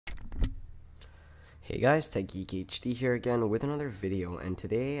Hey guys, TekGeekHD here again with another video, and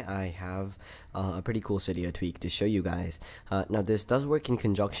today I have a pretty cool Cydia tweak to show you guys. Now this does work in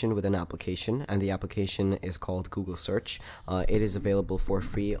conjunction with an application, and the application is called Google Search. It is available for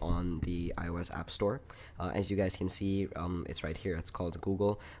free on the iOS App Store. As you guys can see, it's right here. It's called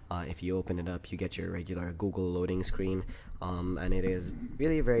Google. If you open it up, you get your regular Google loading screen. And it is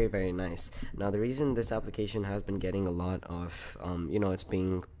really very nice. Now the reason this application has been getting a lot of, it's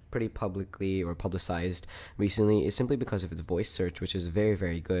being pretty publicly or publicized recently is simply because of its voice search, which is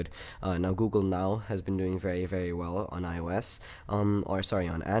very good. Now Google Now has been doing very well on iOS, on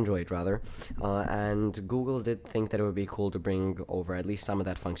Android rather, and Google did think that it would be cool to bring over at least some of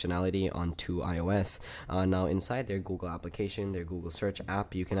that functionality onto iOS. Now inside their Google application, their Google Search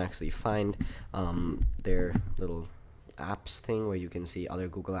app, you can actually find their little apps thing where you can see other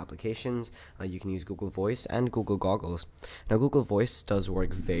Google applications. You can use Google Voice and Google Goggles. Now Google Voice does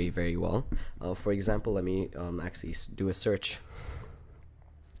work very well. For example, let me actually do a search.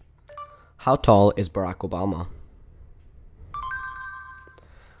 How tall is Barack Obama?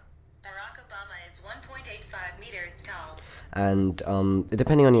 Barack Obama is 1.85 meters tall. And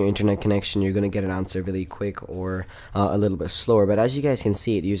depending on your internet connection, you're going to get an answer really quick or a little bit slower. But as you guys can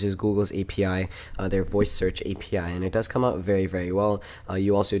see, it uses Google's API, their voice search API, and it does come out very well.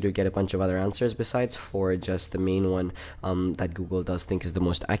 You also do get a bunch of other answers besides for just the main one that Google does think is the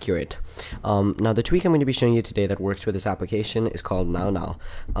most accurate. Now the tweak I'm going to be showing you today that works with this application is called NowNow,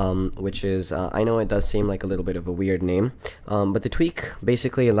 which is, I know it does seem like a little bit of a weird name, but the tweak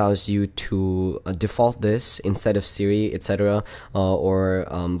basically allows you to default this instead of Siri, etc., or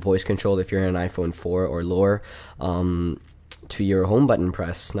voice control if you're in an iPhone 4 or lower, to your home button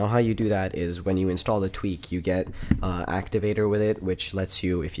press. Now how you do that is when you install the tweak, you get Activator with it, which lets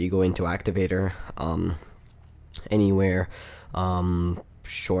you, if you go into Activator anywhere,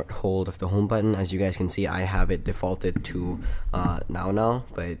 short hold of the home button. As you guys can see, I have it defaulted to NowNow,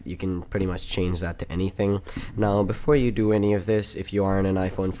 but you can pretty much change that to anything. Now before you do any of this, if you are on an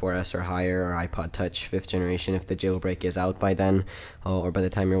iPhone 4S or higher, or iPod Touch 5th generation, if the jailbreak is out by then, or by the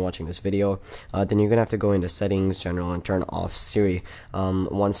time you're watching this video, then you're gonna have to go into Settings, General, and turn off Siri.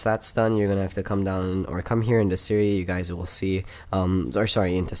 Once that's done, you're gonna have to come down or come here into Siri. You guys will see,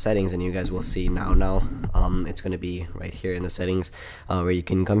 into Settings, and you guys will see NowNow. It's gonna be right here in the settings, where you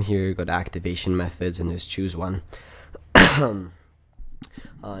can come here, go to activation methods, and just choose one.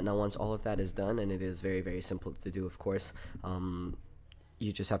 Now once all of that is done, and it is very simple to do, of course,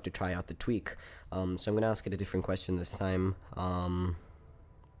 you just have to try out the tweak. So I'm going to ask it a different question this time.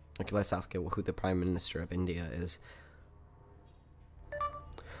 Okay, let's ask it who the Prime Minister of India is.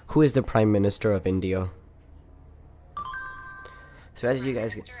 Who is the Prime Minister of India? So as you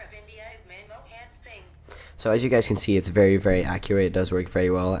guys can see, it's very accurate. It does work very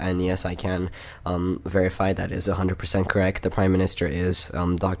well, and yes, I can verify that is 100% correct. The Prime Minister is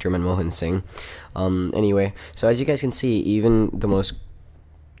Dr. Manmohan Singh. Anyway, so as you guys can see, even the most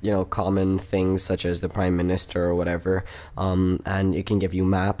common things such as the Prime Minister or whatever, and it can give you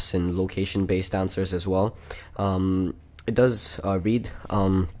maps and location-based answers as well. It does read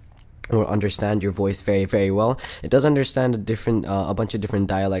or understand your voice very well. It does understand a bunch of different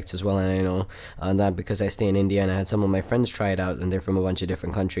dialects as well, and I know that because I stay in India, and I had some of my friends try it out, and they're from a bunch of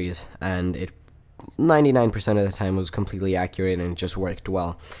different countries, and it 99% of the time was completely accurate, and it just worked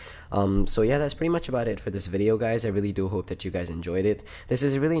well. So yeah, that's pretty much about it for this video, guys. I really do hope that you guys enjoyed it. This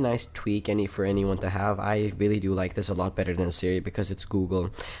is a really nice tweak for anyone to have. I really do like this a lot better than Siri because it's Google.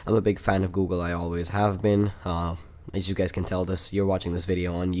 I'm a big fan of Google. I always have been. As you guys can tell, you're watching this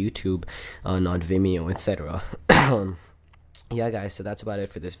video on YouTube, not Vimeo, etc. Yeah guys, so that's about it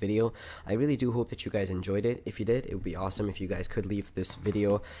for this video. I really do hope that you guys enjoyed it. If you did, it would be awesome if you guys could leave this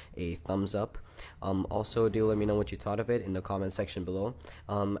video a thumbs up. Also, do let me know what you thought of it in the comment section below.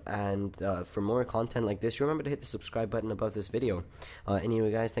 And for more content like this, remember to hit the subscribe button above this video.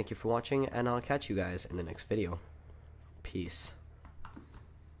 Anyway guys, thank you for watching, and I'll catch you guys in the next video. Peace.